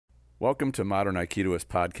Welcome to Modern Aikidoist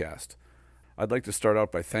Podcast. I'd like to start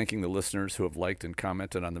out by thanking the listeners who have liked and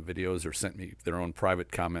commented on the videos or sent me their own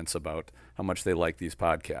private comments about how much they like these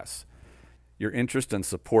podcasts. Your interest and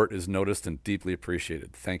support is noticed and deeply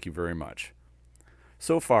appreciated. Thank you very much.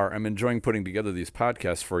 So far, I'm enjoying putting together these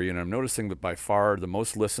podcasts for you, and I'm noticing that by far the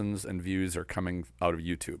most listens and views are coming out of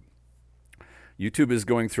YouTube. YouTube is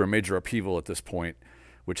going through a major upheaval at this point,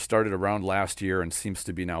 which started around last year and seems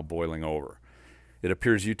to be now boiling over. It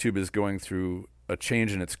appears YouTube is going through a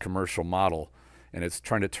change in its commercial model, and it's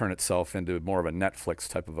trying to turn itself into more of a Netflix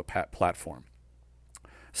type of a platform.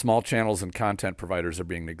 Small channels and content providers are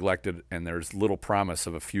being neglected, and there's little promise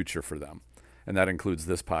of a future for them, and that includes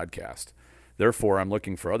this podcast. Therefore, I'm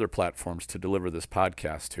looking for other platforms to deliver this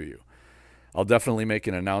podcast to you. I'll definitely make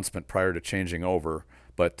an announcement prior to changing over,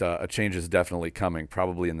 but a change is definitely coming,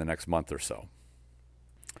 probably in the next month or so.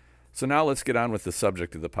 So now let's get on with the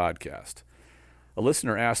subject of the podcast. A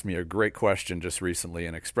listener asked me a great question just recently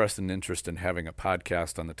and expressed an interest in having a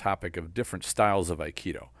podcast on the topic of different styles of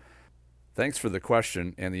Aikido. Thanks for the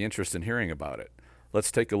question and the interest in hearing about it.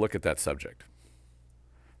 Let's take a look at that subject.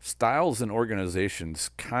 Styles and organizations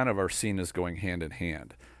kind of are seen as going hand in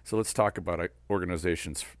hand. So let's talk about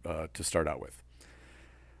organizations to start out with.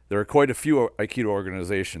 There are quite a few Aikido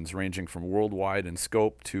organizations ranging from worldwide in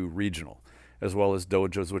scope to regional, as well as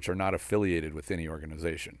dojos which are not affiliated with any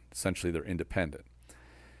organization. Essentially, they're independent.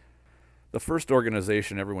 The first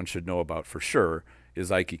organization everyone should know about for sure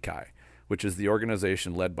is Aikikai, which is the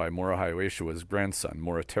organization led by Morihei Ueshiba's grandson,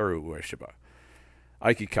 Moriteru Ueshiba.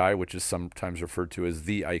 Aikikai, which is sometimes referred to as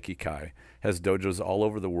the Aikikai, has dojos all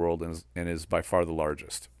over the world and is by far the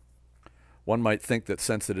largest. One might think that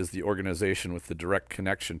since it is the organization with the direct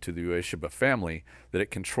connection to the Ueshiba family, that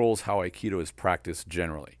it controls how Aikido is practiced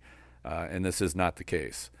generally. And this is not the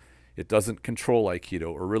case. It doesn't control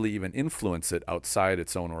Aikido or really even influence it outside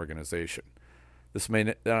its own organization. This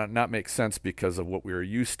may not make sense because of what we are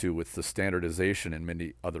used to with the standardization in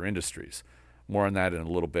many other industries. More on that in a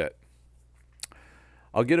little bit.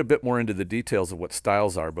 I'll get a bit more into the details of what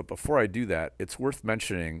styles are, but before I do that, it's worth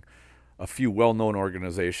mentioning a few well-known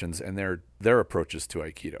organizations and their approaches to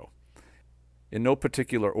Aikido. In no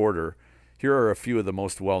particular order, here are a few of the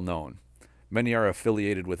most well-known. Many are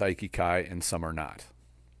affiliated with Aikikai and some are not.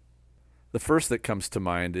 The first that comes to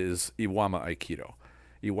mind is Iwama Aikido.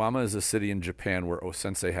 Iwama is a city in Japan where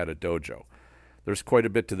O-sensei had a dojo. There's quite a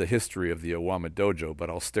bit to the history of the Iwama dojo, but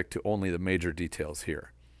I'll stick to only the major details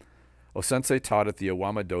here. O-sensei taught at the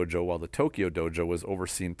Iwama dojo while the Tokyo dojo was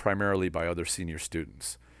overseen primarily by other senior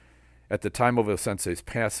students. At the time of O-sensei's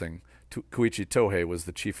passing, Koichi Tohei was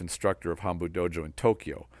the chief instructor of Hanbu Dojo in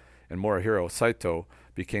Tokyo, and Morihiro Saito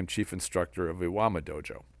became chief instructor of Iwama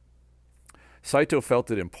Dojo. Saito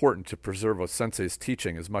felt it important to preserve O-sensei's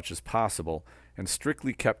teaching as much as possible and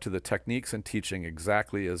strictly kept to the techniques and teaching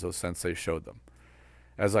exactly as O-sensei showed them.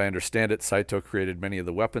 As I understand it, Saito created many of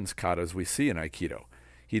the weapons katas we see in Aikido.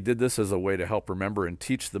 He did this as a way to help remember and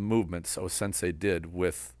teach the movements O-sensei did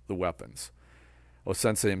with the weapons.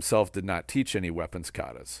 O-sensei himself did not teach any weapons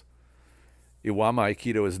katas. Iwama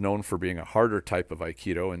Aikido is known for being a harder type of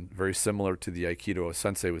Aikido and very similar to the Aikido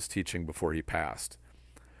O-sensei was teaching before he passed.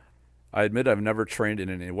 I admit I've never trained in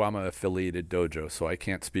an Iwama-affiliated dojo, so I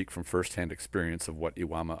can't speak from first-hand experience of what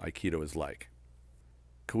Iwama Aikido is like.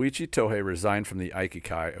 Koichi Tohei resigned from the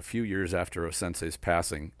Aikikai a few years after O-sensei's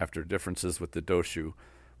passing after differences with the doshu,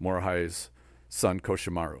 Morihei's son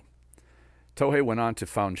Koshimaru. Tohei went on to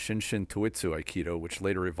found Shinshin Toitsu Aikido, which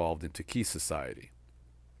later evolved into Ki Society.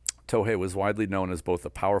 Tohei was widely known as both a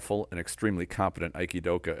powerful and extremely competent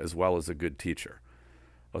Aikidoka as well as a good teacher.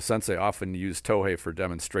 O-sensei often used Tohei for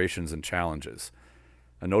demonstrations and challenges.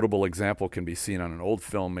 A notable example can be seen on an old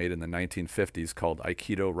film made in the 1950s called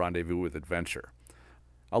Aikido Rendez-Vous with Adventure.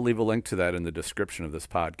 I'll leave a link to that in the description of this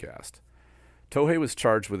podcast. Tohei was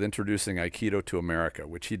charged with introducing Aikido to America,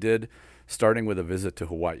 which he did starting with a visit to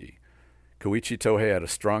Hawaii. Koichi Tohei had a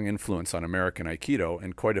strong influence on American Aikido,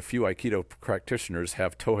 and quite a few Aikido practitioners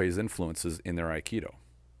have Tohei's influences in their Aikido.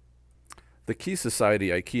 The Ki Society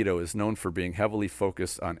Aikido is known for being heavily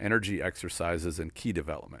focused on energy exercises and ki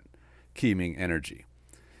development, ki meaning energy.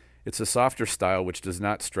 It's a softer style which does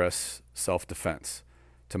not stress self-defense.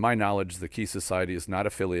 To my knowledge, the Ki Society is not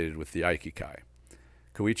affiliated with the Aikikai.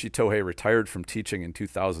 Koichi Tohei retired from teaching in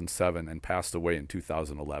 2007 and passed away in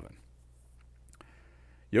 2011.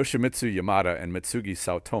 Yoshimitsu Yamada and Mitsugi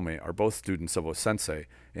Saotome are both students of O-sensei,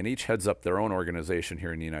 and each heads up their own organization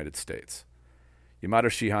here in the United States. Yamada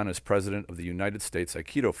Shihan is president of the United States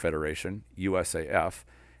Aikido Federation, USAF,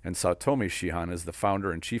 and Saotome Shihan is the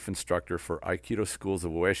founder and chief instructor for Aikido Schools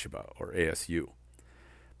of Ueshiba, or ASU.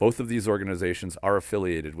 Both of these organizations are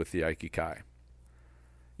affiliated with the Aikikai.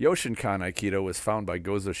 Yoshinkan Aikido was founded by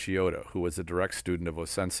Gozo Shioda, who was a direct student of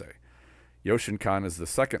O-sensei. Yoshinkan is the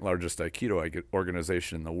second largest Aikido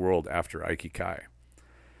organization in the world after Aikikai.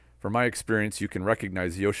 From my experience, you can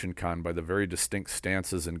recognize Yoshinkan by the very distinct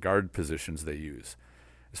stances and guard positions they use.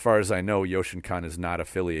 As far as I know, Yoshinkan is not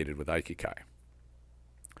affiliated with Aikikai.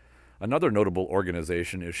 Another notable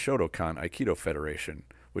organization is Shotokan Aikido Federation,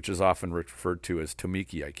 which is often referred to as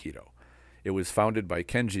Tomiki Aikido. It was founded by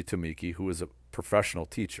Kenji Tomiki, who is a professional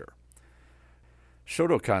teacher.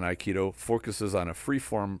 Shotokan Aikido focuses on a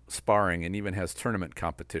free-form sparring and even has tournament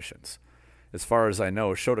competitions. As far as I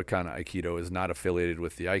know, Shotokan Aikido is not affiliated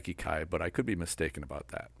with the Aikikai, but I could be mistaken about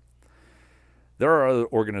that. There are other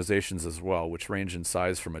organizations as well, which range in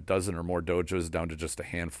size from a dozen or more dojos down to just a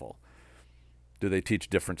handful. Do they teach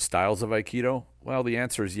different styles of Aikido? Well, the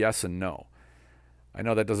answer is yes and no. I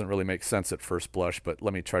know that doesn't really make sense at first blush, but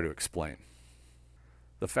let me try to explain.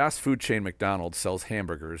 The fast food chain McDonald's sells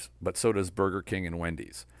hamburgers, but so does Burger King and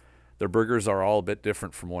Wendy's. Their burgers are all a bit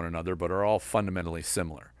different from one another, but are all fundamentally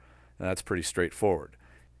similar. And that's pretty straightforward.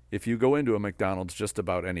 If you go into a McDonald's just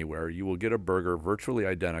about anywhere, you will get a burger virtually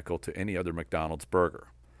identical to any other McDonald's burger.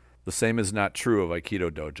 The same is not true of Aikido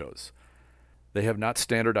dojos. They have not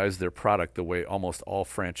standardized their product the way almost all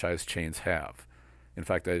franchise chains have. In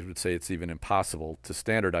fact, I would say it's even impossible to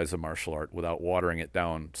standardize a martial art without watering it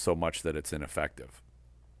down so much that it's ineffective.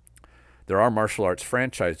 There are martial arts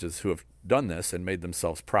franchises who have done this and made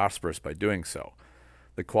themselves prosperous by doing so.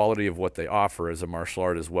 The quality of what they offer as a martial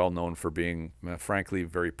art is well known for being, frankly,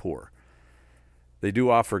 very poor. They do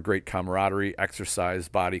offer great camaraderie, exercise,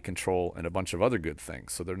 body control, and a bunch of other good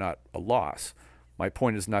things, so they're not a loss. My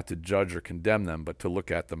point is not to judge or condemn them, but to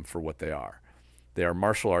look at them for what they are. They are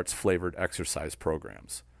martial arts flavored exercise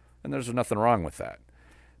programs, and there's nothing wrong with that.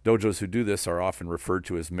 Dojos who do this are often referred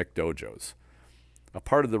to as McDojos. A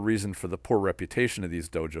part of the reason for the poor reputation of these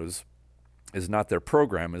dojos is not their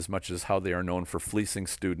program as much as how they are known for fleecing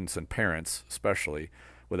students and parents, especially,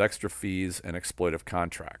 with extra fees and exploitive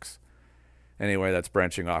contracts. Anyway, that's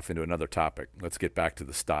branching off into another topic. Let's get back to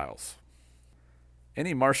the styles.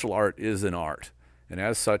 Any martial art is an art, and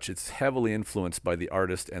as such, it's heavily influenced by the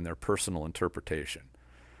artist and their personal interpretation.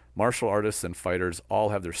 Martial artists and fighters all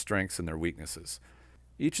have their strengths and their weaknesses.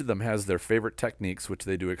 Each of them has their favorite techniques which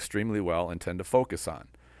they do extremely well and tend to focus on.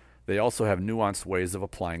 They also have nuanced ways of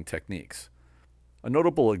applying techniques. A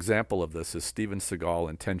notable example of this is Steven Seagal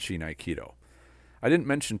in Tenshin Aikido. I didn't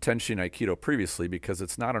mention Tenshin Aikido previously because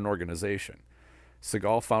it's not an organization.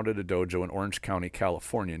 Seagal founded a dojo in Orange County,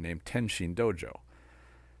 California named Tenshin Dojo.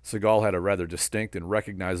 Seagal had a rather distinct and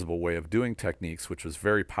recognizable way of doing techniques which was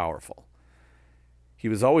very powerful. He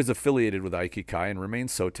was always affiliated with Aikikai and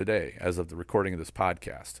remains so today, as of the recording of this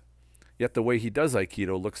podcast. Yet the way he does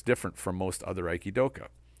Aikido looks different from most other Aikidoka.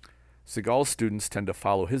 Seagal's students tend to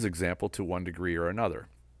follow his example to one degree or another.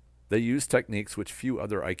 They use techniques which few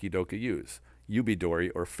other Aikidoka use, yubidori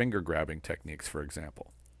or finger-grabbing techniques, for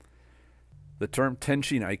example. The term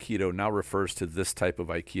Tenshin Aikido now refers to this type of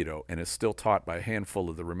Aikido and is still taught by a handful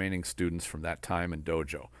of the remaining students from that time and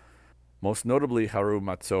dojo. Most notably Haru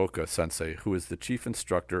Matsuoka Sensei, who is the chief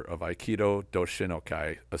instructor of Aikido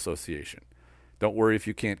Doshinokai Association. Don't worry if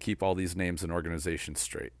you can't keep all these names and organizations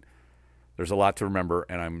straight. There's a lot to remember,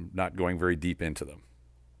 and I'm not going very deep into them.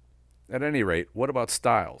 At any rate, what about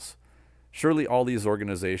styles? Surely all these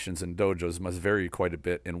organizations and dojos must vary quite a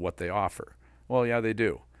bit in what they offer. Well, yeah, they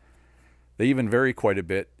do. They even vary quite a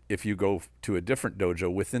bit if you go to a different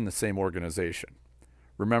dojo within the same organization.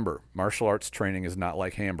 Remember, martial arts training is not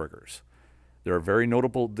like hamburgers. There are very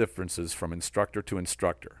notable differences from instructor to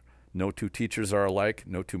instructor. No two teachers are alike,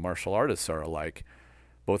 no two martial artists are alike,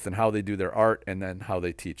 both in how they do their art and then how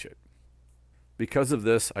they teach it. Because of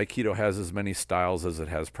this, Aikido has as many styles as it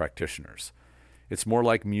has practitioners. It's more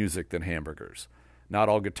like music than hamburgers. Not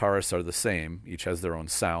all guitarists are the same, each has their own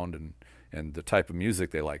sound and the type of music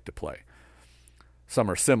they like to play. Some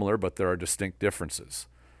are similar, but there are distinct differences.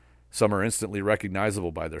 Some are instantly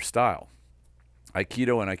recognizable by their style.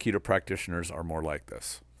 Aikido and Aikido practitioners are more like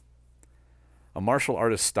this. A martial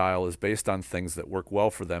artist's style is based on things that work well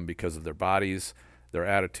for them because of their bodies, their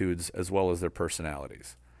attitudes, as well as their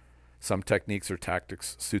personalities. Some techniques or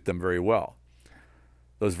tactics suit them very well.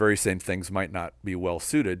 Those very same things might not be well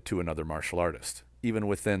suited to another martial artist, even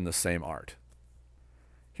within the same art.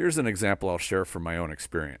 Here's an example I'll share from my own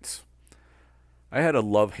experience. I had a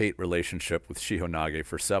love-hate relationship with Shihonage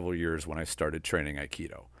for several years when I started training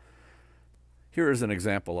Aikido. Here is an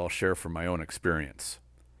example I'll share from my own experience.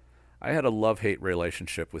 I had a love-hate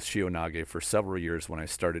relationship with Shihonage for several years when I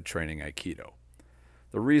started training Aikido.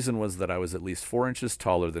 The reason was that I was at least 4 inches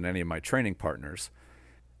taller than any of my training partners,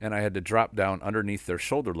 and I had to drop down underneath their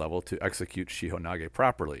shoulder level to execute Shihonage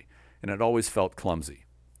properly, and it always felt clumsy.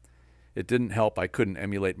 It didn't help I couldn't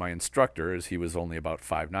emulate my instructor, as he was only about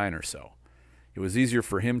 5'9" or so. It was easier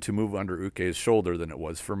for him to move under Uke's shoulder than it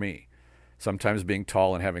was for me. Sometimes being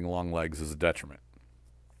tall and having long legs is a detriment.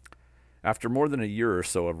 After more than a year or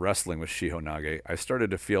so of wrestling with Shihonage, I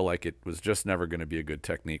started to feel like it was just never going to be a good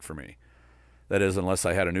technique for me. That is, unless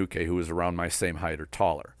I had an Uke who was around my same height or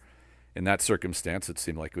taller. In that circumstance, it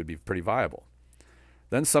seemed like it would be pretty viable.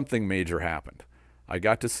 Then something major happened. I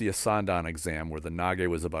got to see a Sandan exam where the Nage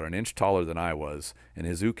was about an inch taller than I was, and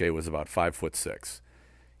his Uke was about 5'6".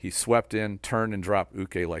 He swept in, turned, and dropped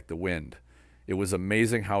Uke like the wind. It was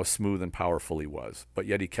amazing how smooth and powerful he was, but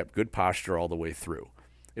yet he kept good posture all the way through.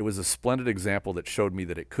 It was a splendid example that showed me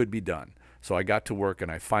that it could be done, so I got to work and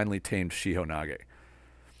I finally tamed Shihonage.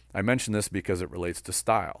 I mention this because it relates to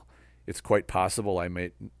style. It's quite possible I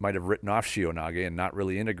might have written off Shihonage and not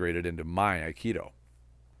really integrated into my Aikido.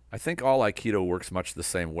 I think all Aikido works much the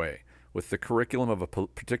same way, with the curriculum of a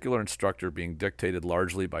particular instructor being dictated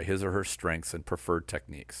largely by his or her strengths and preferred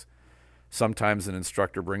techniques. Sometimes an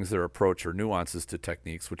instructor brings their approach or nuances to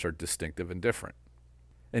techniques which are distinctive and different.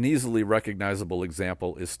 An easily recognizable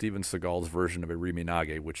example is Steven Seagal's version of a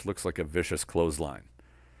Riminage, which looks like a vicious clothesline.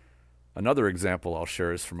 Another example I'll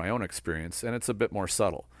share is from my own experience, and it's a bit more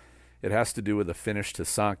subtle. It has to do with a finish to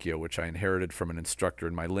Sankyo, which I inherited from an instructor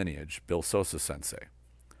in my lineage, Bill Sosa Sensei.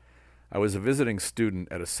 I was a visiting student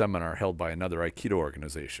at a seminar held by another Aikido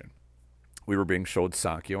organization. We were being showed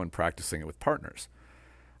Sankyo and practicing it with partners.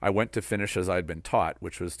 I went to finish as I had been taught,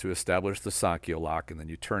 which was to establish the Sankyo lock, and then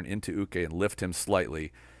you turn into Uke and lift him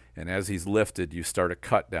slightly, and as he's lifted, you start a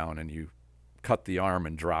cut down, and you cut the arm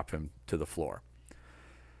and drop him to the floor.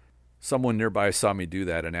 Someone nearby saw me do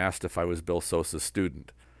that and asked if I was Bill Sosa's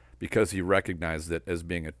student, because he recognized it as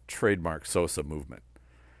being a trademark Sosa movement.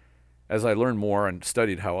 As I learned more and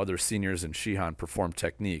studied how other seniors in Shihan performed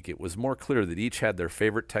technique, it was more clear that each had their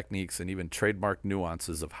favorite techniques and even trademark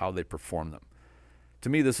nuances of how they perform them. To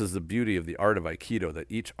me, this is the beauty of the art of Aikido, that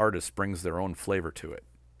each artist brings their own flavor to it.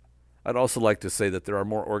 I'd also like to say that there are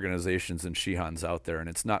more organizations and Shihans out there, and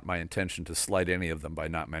it's not my intention to slight any of them by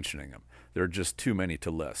not mentioning them. There are just too many to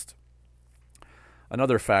list.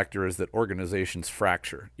 Another factor is that organizations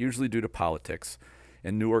fracture, usually due to politics,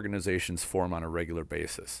 and new organizations form on a regular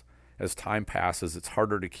basis. As time passes, it's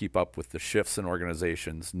harder to keep up with the shifts in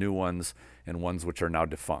organizations, new ones, and ones which are now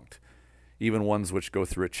defunct. Even ones which go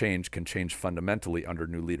through a change can change fundamentally under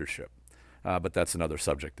new leadership. But that's another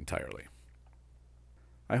subject entirely.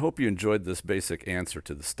 I hope you enjoyed this basic answer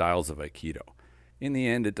to the styles of Aikido. In the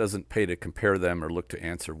end, it doesn't pay to compare them or look to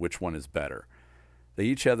answer which one is better. They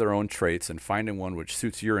each have their own traits, and finding one which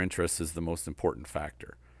suits your interests is the most important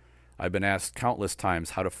factor. I've been asked countless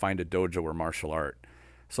times how to find a dojo or martial art,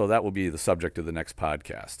 so that will be the subject of the next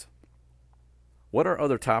podcast. What are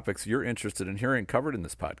other topics you're interested in hearing covered in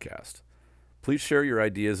this podcast? Please share your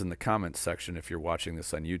ideas in the comments section if you're watching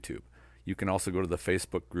this on YouTube. You can also go to the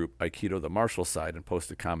Facebook group Aikido the Martial Side and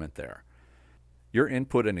post a comment there. Your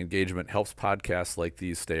input and engagement helps podcasts like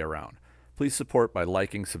these stay around. Please support by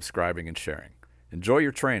liking, subscribing, and sharing. Enjoy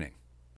your training.